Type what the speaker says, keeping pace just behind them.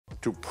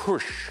to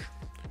push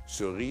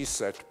the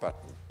reset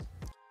button.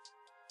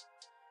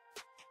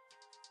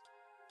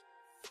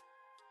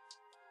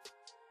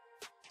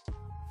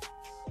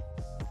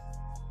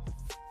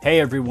 Hey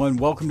everyone,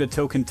 welcome to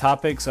Token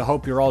Topics. I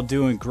hope you're all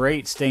doing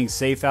great, staying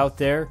safe out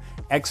there.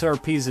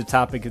 XRP is the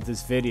topic of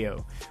this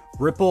video.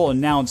 Ripple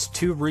announced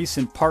 2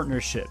 recent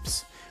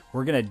partnerships.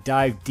 We're going to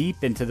dive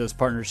deep into those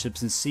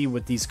partnerships and see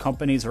what these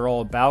companies are all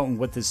about and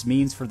what this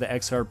means for the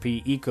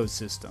XRP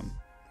ecosystem.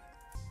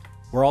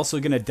 We're also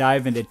going to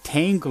dive into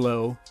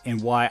Tranglo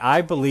and why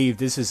I believe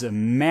this is a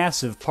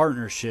massive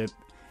partnership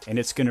and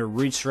it's going to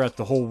reach throughout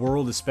the whole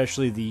world,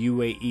 especially the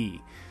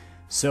UAE.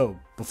 So,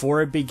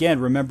 before I begin,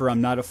 remember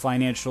I'm not a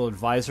financial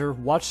advisor.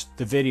 Watch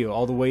the video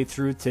all the way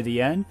through to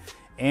the end,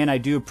 and I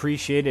do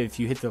appreciate it if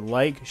you hit the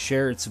like,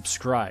 share, and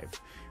subscribe.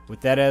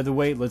 With that out of the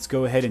way, let's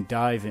go ahead and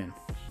dive in.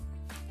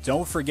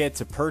 Don't forget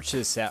to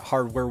purchase that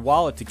hardware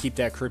wallet to keep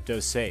that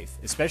crypto safe.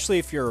 Especially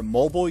if you're a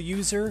mobile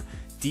user,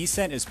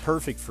 DCENT is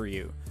perfect for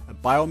you. A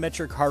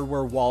biometric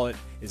hardware wallet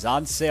is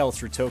on sale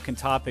through Token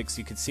Topics.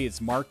 You can see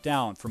it's marked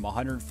down from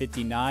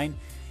 $159.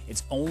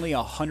 It's only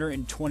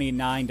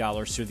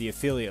 $129 through the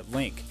affiliate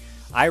link.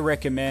 I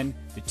recommend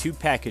the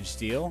 2-package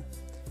deal.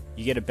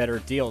 You get a better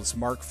deal. It's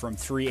marked from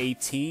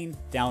 $318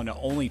 down to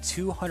only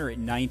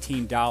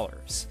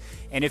 $219.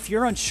 And if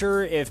you're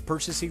unsure if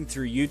purchasing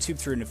through YouTube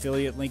through an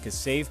affiliate link is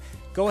safe,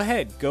 go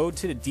ahead, go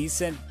to the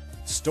DCENT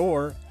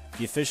store,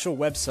 the official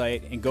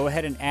website, and go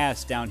ahead and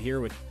ask down here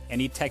with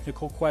any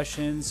technical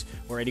questions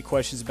or any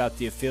questions about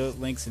the affiliate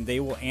links, and they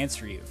will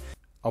answer you.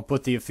 I'll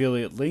put the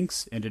affiliate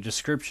links in the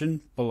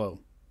description below.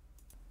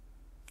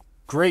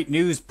 Great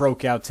news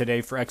broke out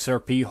today for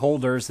XRP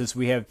holders as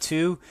we have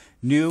 2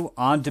 new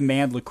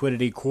on-demand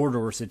liquidity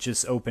corridors that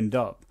just opened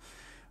up.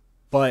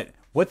 But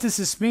what does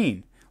this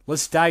mean?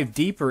 Let's dive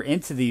deeper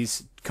into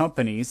these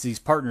companies, these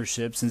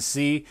partnerships, and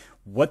see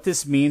what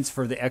this means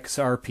for the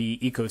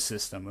XRP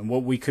ecosystem and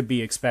what we could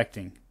be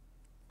expecting.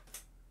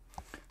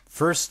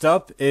 First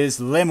up is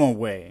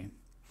Lemonway,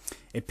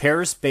 a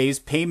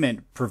Paris-based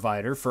payment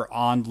provider for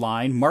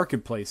online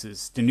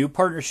marketplaces. The new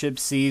partnership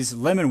sees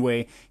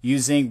Lemonway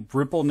using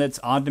RippleNet's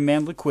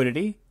on-demand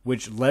liquidity,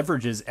 which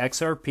leverages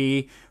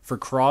XRP for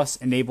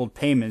cross-enabled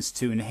payments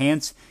to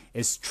enhance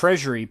its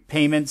treasury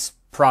payments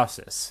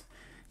process.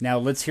 Now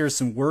let's hear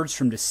some words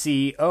from the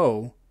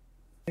CEO.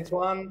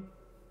 Antoine,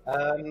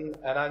 and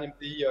I'm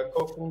the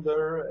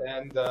co-founder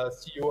and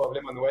CEO of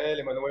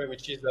Lemonway,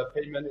 which is a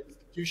payment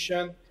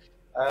institution.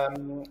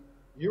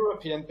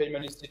 European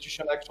payment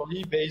institution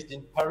actually based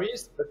in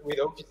Paris, but with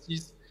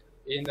offices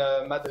in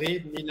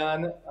Madrid,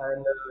 Milan,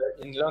 and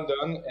in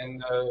London,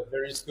 and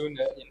very soon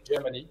in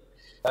Germany.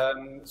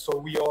 So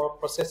we are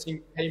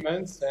processing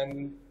payments,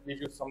 and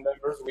give you some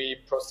numbers. We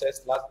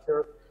processed last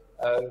year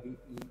a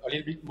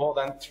little bit more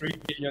than 3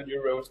 billion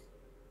euros,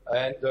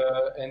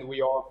 and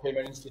we are a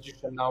payment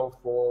institution now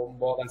for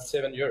more than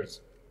 7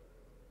 years.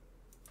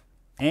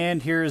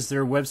 And here's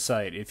their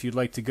website. If you'd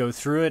like to go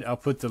through it, I'll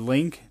put the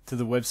link to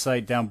the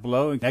website down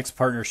below. Next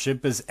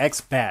partnership is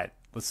Xbaht.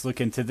 Let's look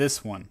into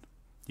this one.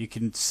 You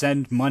can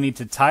send money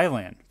to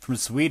Thailand from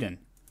Sweden.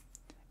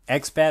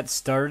 Xbaht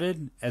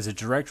started as a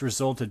direct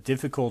result of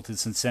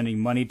difficulties in sending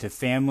money to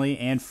family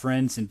and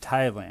friends in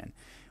Thailand.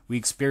 We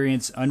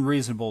experienced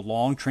unreasonable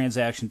long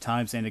transaction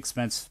times and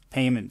expense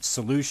payment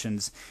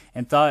solutions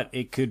and thought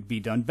it could be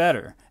done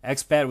better.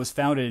 Xbaht was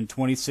founded in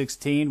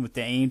 2016 with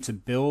the aim to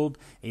build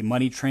a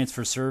money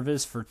transfer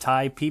service for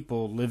Thai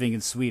people living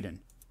in Sweden.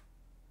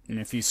 And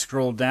if you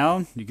scroll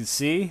down, you can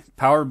see,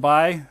 powered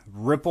by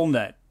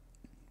RippleNet.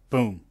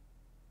 Boom.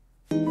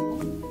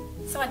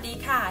 สวัสดี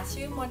ค่ะ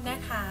ชื่อมดนะ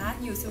คะ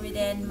อยู่สวีเ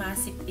ดนมา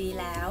10 ปี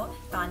แล้ว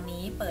ตอน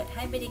นี้เปิดใ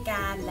ห้บริก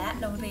ารและ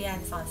โรงเรียน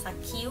สอนสัก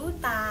คิ้ว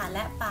ตาแล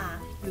ะปาก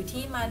อยู่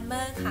ที่มันเม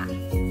อร์ค่ะ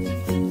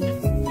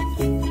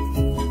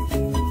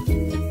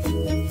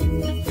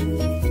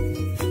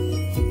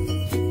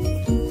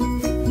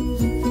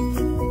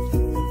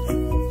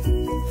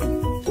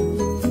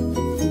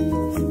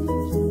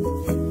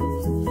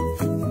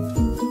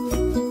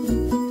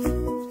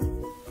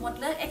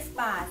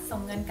ส่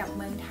งเงินกับเ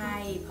มืองไท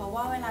ยเพราะ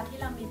ว่าเวลาที่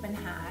เรามีปัญ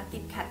หาติ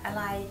ดขัดอะไ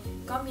ร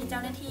ก็มีเจ้า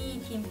หน้าที่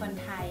ทีมคน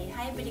ไทยใ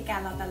ห้บริการ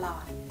เราตลอ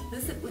ด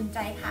รู้สึกอุ่นใจ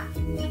ค่ะ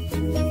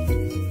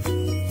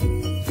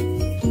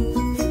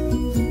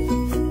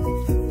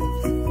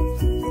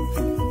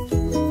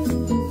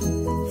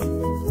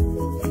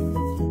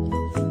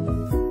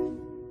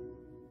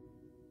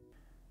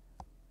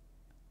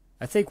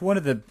I think one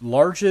of the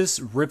largest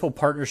Ripple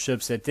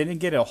partnerships that didn't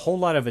get a whole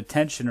lot of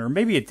attention, or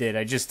maybe it did,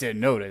 I just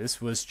didn't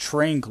notice, was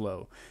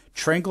Tranglo.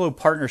 Tranglo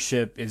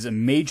partnership is a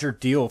major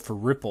deal for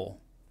Ripple.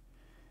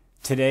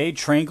 Today,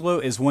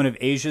 Tranglo is one of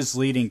Asia's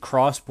leading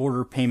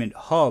cross-border payment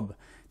hub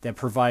that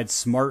provides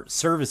smart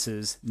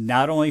services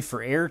not only for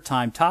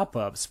airtime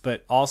top-ups,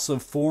 but also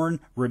foreign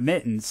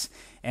remittance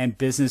and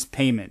business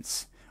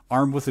payments.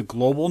 Armed with a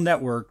global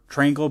network,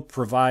 Tranglo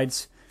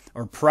prides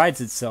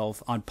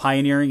itself on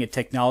pioneering a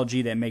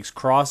technology that makes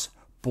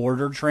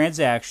cross-border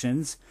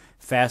transactions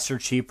faster,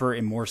 cheaper,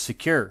 and more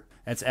secure.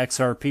 That's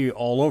XRP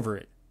all over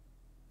it.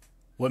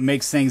 What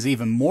makes things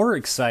even more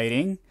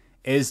exciting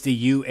is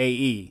the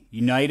UAE,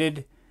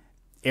 United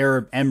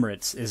Arab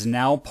Emirates, is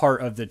now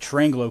part of the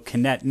Tranglo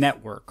Connect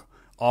network,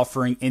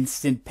 offering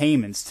instant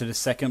payments to the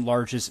second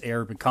largest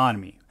Arab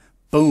economy.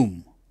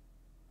 Boom!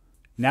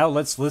 Now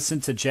let's listen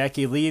to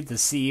Jackie Lee, the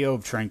CEO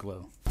of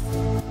Tranglo.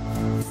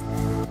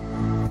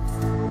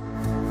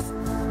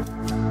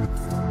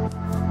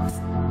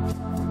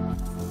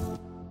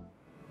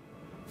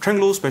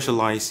 Tranglo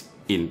specializes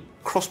in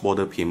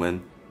cross-border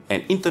payment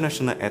and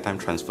international airtime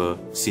transfer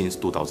since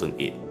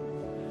 2008.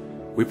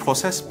 We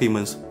process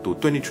payments to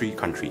 23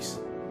 countries.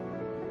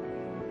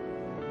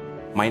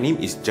 My name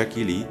is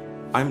Jackie Lee.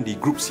 I'm the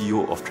Group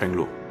CEO of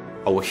Tranglo.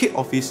 Our head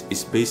office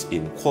is based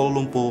in Kuala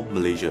Lumpur,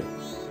 Malaysia.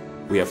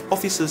 We have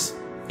offices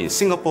in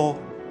Singapore,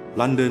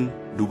 London,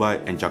 Dubai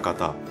and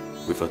Jakarta,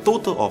 with a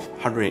total of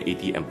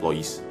 180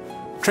 employees.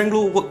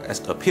 Tranglo works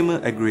as a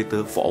payment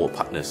aggregator for our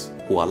partners,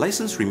 who are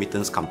licensed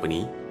remittance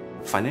company,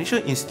 financial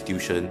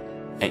institution,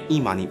 and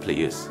e-money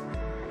players.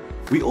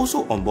 We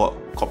also onboard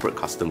corporate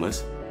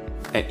customers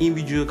and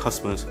individual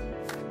customers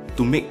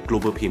to make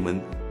global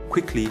payment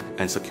quickly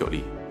and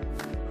securely.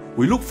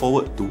 We look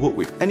forward to work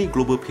with any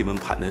global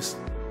payment partners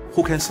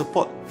who can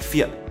support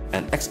fiat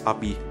and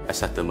XRP as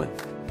settlement.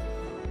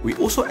 We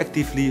also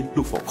actively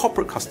look for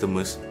corporate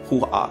customers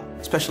who are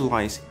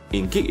specialized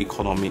in gig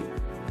economy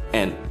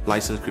and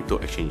licensed crypto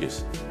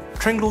exchanges.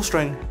 Tranglo's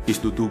strength is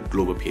to do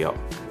global payout,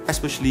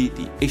 especially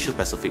the Asia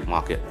Pacific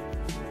market.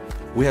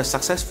 We have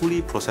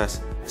successfully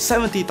processed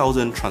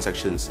 70,000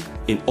 transactions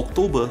in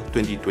October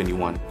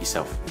 2021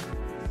 itself.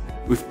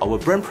 With our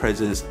brand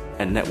presence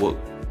and network,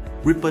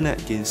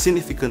 RippleNet gained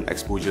significant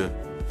exposure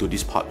to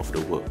this part of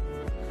the world.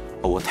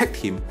 Our tech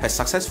team has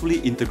successfully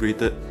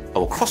integrated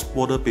our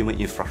cross-border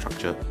payment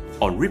infrastructure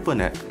on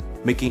RippleNet,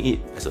 making it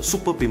as a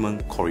super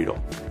payment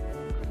corridor.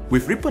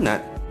 With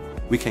RippleNet,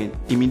 we can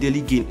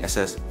immediately gain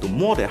access to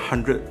more than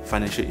 100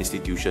 financial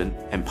institutions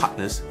and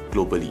partners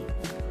globally.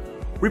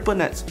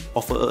 RippleNet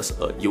offers us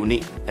a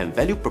unique and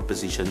value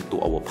proposition to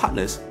our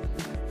partners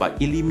by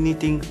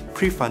eliminating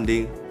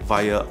pre-funding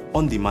via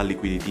on-demand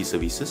liquidity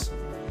services,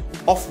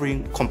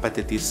 offering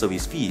competitive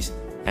service fees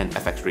and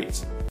FX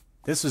rates.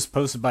 This was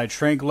posted by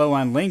Tranglo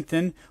on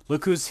LinkedIn.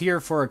 Look who's here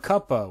for a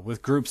cuppa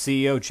with Group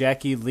CEO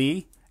Jackie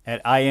Lee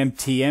at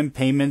IMTM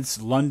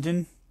Payments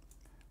London,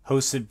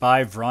 hosted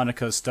by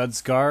Veronica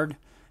Studsgaard,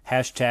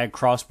 hashtag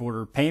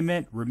cross-border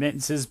payment,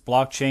 remittances,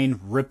 blockchain,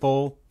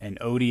 Ripple, and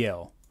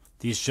ODL.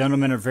 These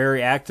gentlemen are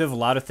very active, a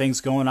lot of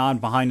things going on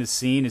behind the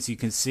scene, as you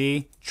can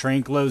see.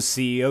 Tranglo's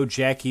CEO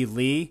Jackie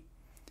Lee,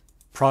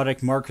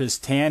 product Marcus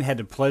Tan, had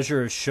the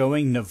pleasure of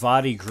showing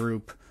Navati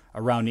Group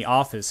around the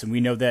office, and we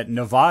know that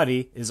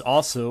Navati is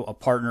also a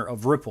partner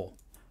of Ripple.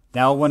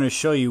 Now I want to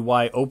show you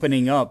why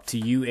opening up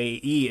to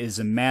UAE is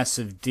a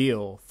massive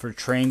deal for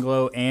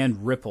Tranglo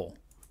and Ripple.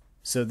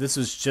 So this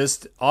was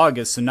just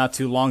August, so not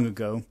too long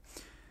ago.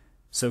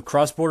 So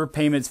cross-border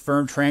payments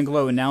firm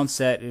Tranglo announced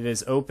that it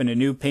has opened a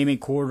new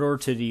payment corridor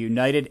to the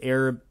United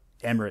Arab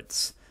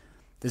Emirates.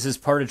 This is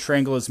part of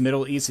Tranglo's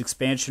Middle East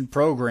expansion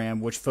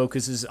program, which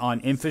focuses on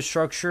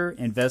infrastructure,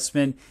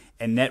 investment,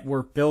 and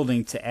network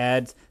building to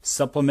add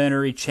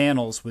supplementary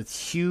channels with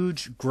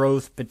huge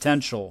growth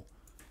potential.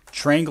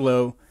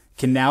 Tranglo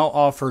can now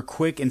offer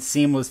quick and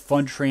seamless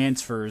fund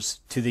transfers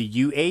to the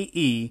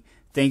UAE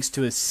thanks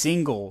to a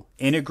single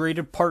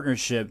integrated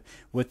partnership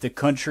with the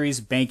country's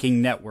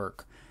banking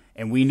network.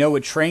 And we know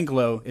what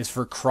Tranglo is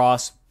for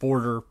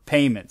cross-border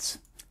payments.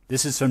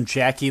 This is from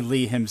Jackie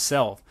Lee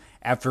himself.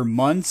 After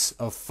months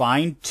of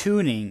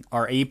fine-tuning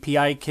our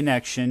API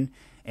connection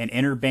and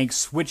interbank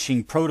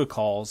switching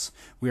protocols,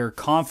 we are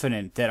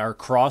confident that our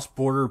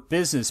cross-border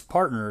business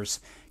partners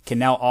can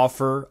now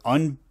offer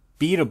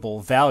unbeatable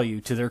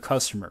value to their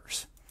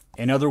customers.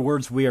 In other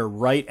words, we are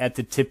right at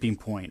the tipping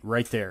point,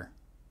 right there.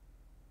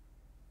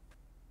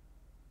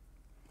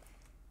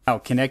 Now,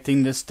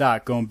 connecting this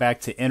dot, going back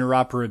to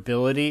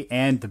interoperability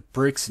and the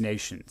BRICS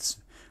nations.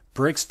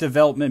 BRICS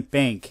Development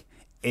Bank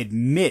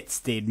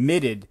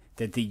admitted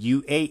that the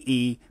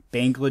UAE,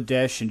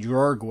 Bangladesh, and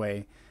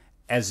Uruguay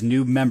as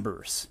new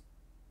members.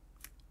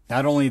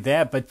 Not only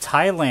that, but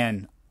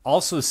Thailand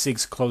also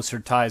seeks closer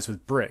ties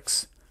with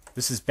BRICS.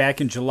 This is back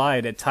in July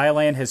that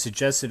Thailand has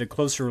suggested a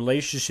closer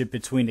relationship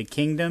between the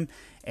kingdom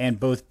and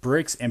both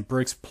BRICS and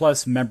BRICS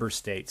Plus member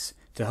states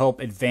to help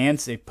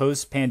advance a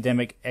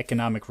post-pandemic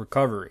economic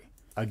recovery.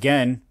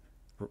 Again,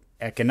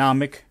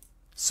 economic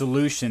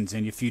solutions,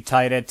 and if you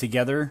tie that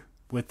together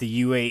with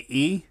the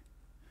UAE,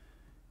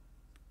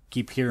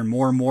 keep hearing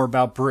more and more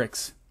about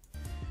BRICS.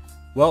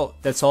 Well,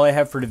 that's all I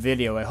have for the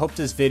video. I hope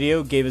this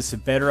video gave us a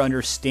better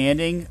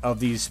understanding of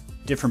these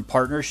different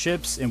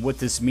partnerships and what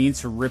this means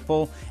for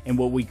Ripple and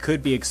what we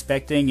could be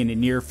expecting in the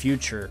near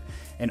future.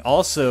 And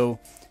also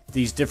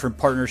these different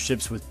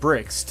partnerships with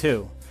BRICS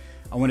too.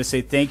 I want to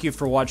say thank you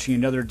for watching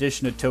another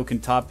edition of Token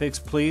Topics.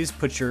 Please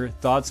put your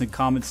thoughts and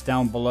comments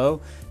down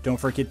below. Don't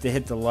forget to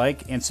hit the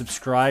like and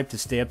subscribe to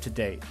stay up to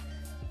date.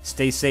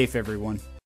 Stay safe, everyone.